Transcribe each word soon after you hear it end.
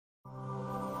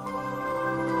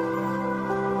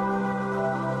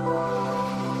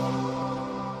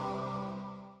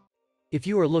If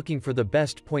you are looking for the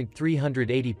best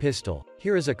 .380 pistol,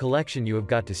 here is a collection you have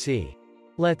got to see.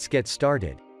 Let's get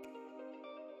started.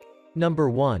 Number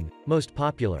 1, most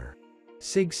popular.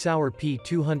 SIG Sauer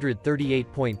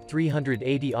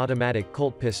P238.380 automatic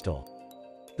Colt pistol.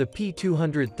 The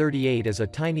P238 is a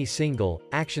tiny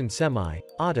single-action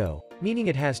semi-auto, meaning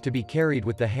it has to be carried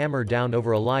with the hammer down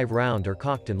over a live round or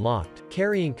cocked and locked.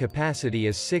 Carrying capacity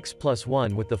is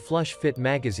 6+1 with the flush-fit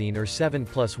magazine or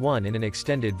 7+1 in an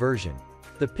extended version.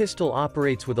 The pistol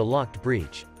operates with a locked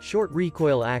breech, short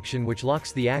recoil action which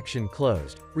locks the action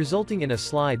closed, resulting in a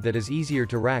slide that is easier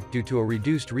to rack due to a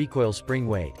reduced recoil spring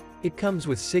weight. It comes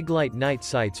with SIG light night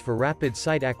sights for rapid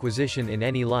sight acquisition in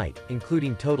any light,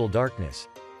 including total darkness.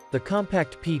 The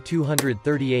compact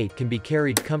P238 can be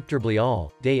carried comfortably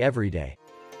all day every day.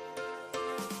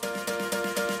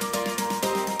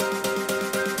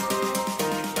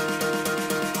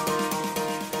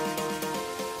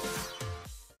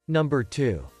 Number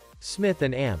 2. Smith &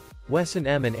 Amp, Wesson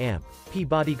M&Amp, P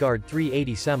Bodyguard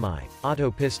 380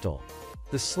 Semi-Auto Pistol.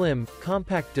 The slim,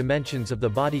 compact dimensions of the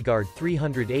Bodyguard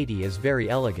 380 is very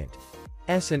elegant.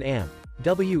 S&Amp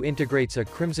W integrates a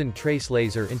crimson trace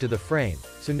laser into the frame,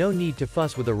 so no need to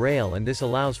fuss with a rail, and this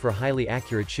allows for highly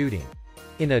accurate shooting.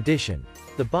 In addition,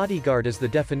 the Bodyguard is the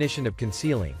definition of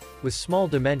concealing. With small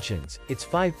dimensions, it's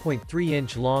 5.3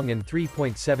 inch long and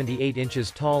 3.78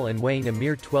 inches tall and weighing a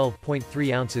mere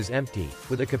 12.3 ounces empty,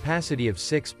 with a capacity of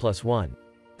 6+1.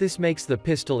 This makes the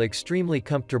pistol extremely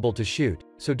comfortable to shoot,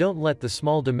 so don't let the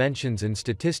small dimensions and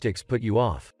statistics put you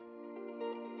off.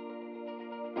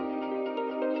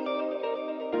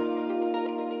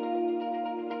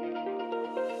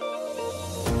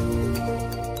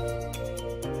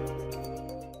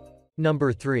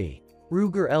 Number 3.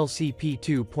 Ruger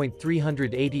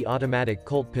LCP2.380 automatic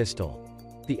Colt pistol.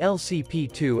 The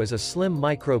LCP2 is a slim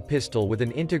micro pistol with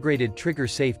an integrated trigger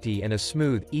safety and a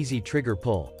smooth, easy trigger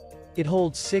pull. It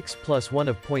holds 6+1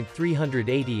 of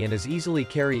 .380 and is easily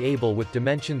carryable with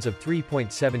dimensions of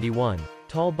 3.71,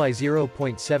 tall by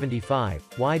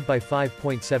 0.75, wide by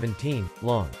 5.17,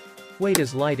 long. Weight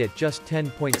is light at just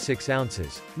 10.6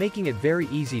 ounces, making it very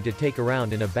easy to take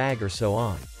around in a bag or so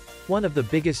on. One of the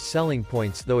biggest selling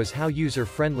points though is how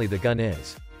user-friendly the gun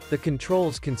is. The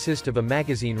controls consist of a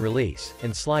magazine release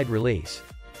and slide release.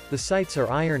 The sights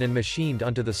are iron and machined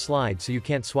onto the slide so you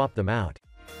can't swap them out.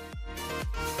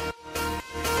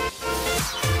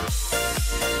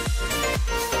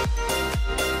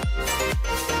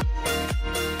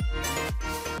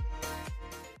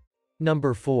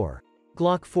 Number 4.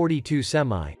 Glock 42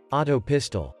 Semi-Auto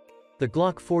Pistol. The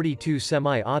Glock 42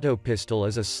 Semi-Auto Pistol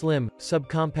is a slim,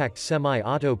 subcompact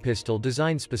semi-auto pistol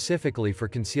designed specifically for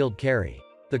concealed carry.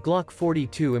 The Glock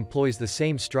 42 employs the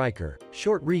same striker,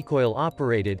 short recoil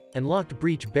operated, and locked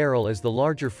breech barrel as the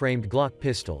larger framed Glock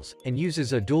pistols, and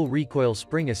uses a dual recoil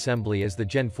spring assembly as the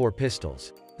Gen 4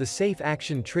 pistols. The safe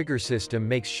action trigger system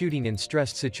makes shooting in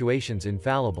stressed situations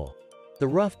infallible. The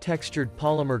rough textured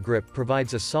polymer grip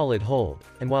provides a solid hold,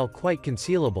 and while quite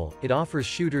concealable, it offers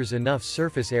shooters enough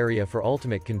surface area for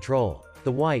ultimate control.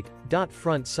 The white dot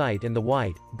front sight and the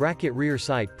white bracket rear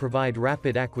sight provide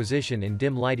rapid acquisition in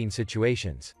dim lighting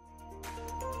situations.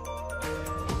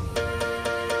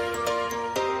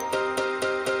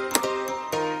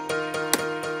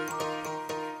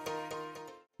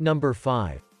 Number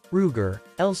 5. Ruger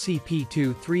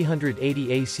LCP2 380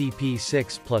 ACP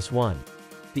 6+1.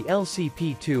 The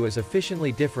LCP2 is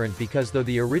efficiently different because though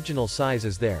the original size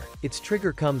is there, its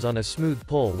trigger comes on a smooth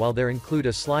pull while there include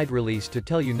a slide release to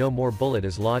tell you no more bullet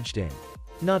is lodged in.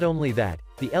 Not only that,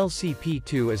 the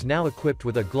LCP2 is now equipped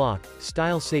with a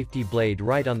Glock-style safety blade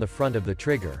right on the front of the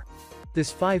trigger.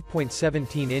 This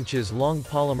 5.17 inches long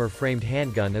polymer-framed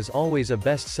handgun is always a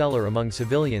best-seller among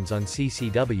civilians on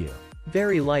CCW.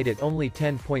 Very light at only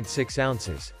 10.6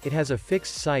 ounces, it has a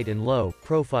fixed sight and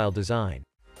low-profile design.